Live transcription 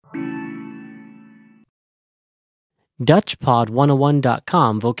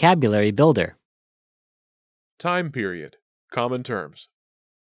DutchPod101.com Vocabulary Builder. Time period. Common terms.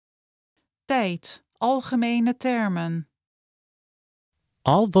 Tijd, algemene termen.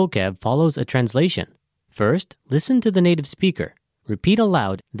 All vocab follows a translation. First, listen to the native speaker. Repeat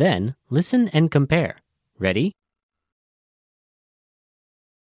aloud, then listen and compare. Ready?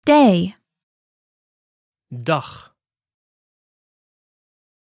 Day, Dag.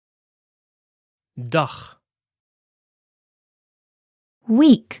 Dag.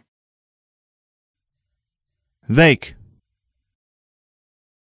 week, Week.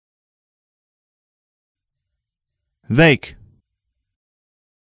 Week.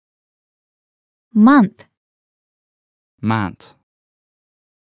 month, Maand.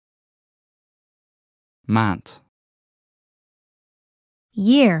 Maand.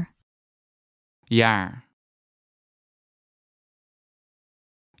 year, Jaar.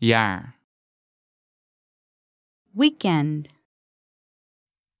 Jaar. weekend,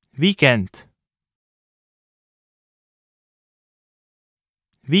 Weekend.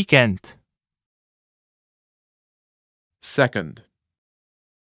 Weekend. Second.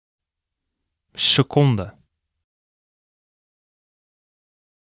 Seconde.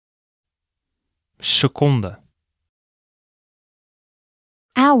 Seconde.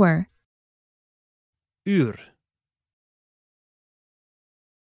 hour, Uur.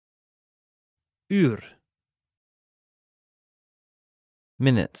 Uur.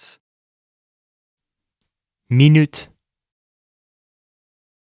 Minutes. Minuut.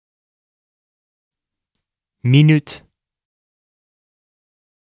 Minuut.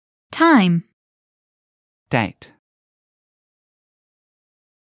 time, Tijd.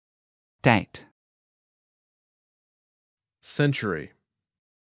 Tijd. Century.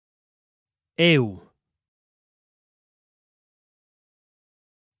 Eeuw.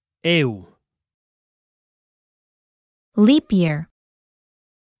 Eeuw. leap year,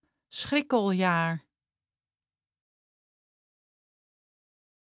 Schrikkeljaar.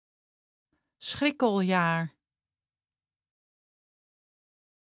 Schrikkeljaar.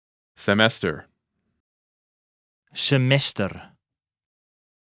 Semester. Semester.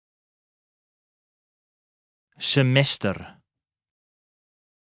 Semester.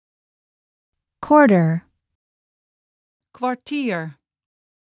 quarter, Kwartier.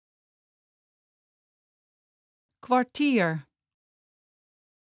 Kwartier.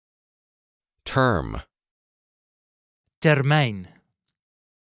 Term. Termijn.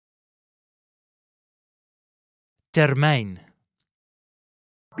 Termijn.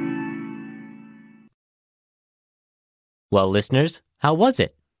 Well, listeners, how was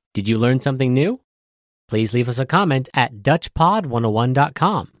it? Did you learn something new? Please leave us a comment at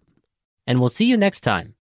DutchPod101.com. And we'll see you next time.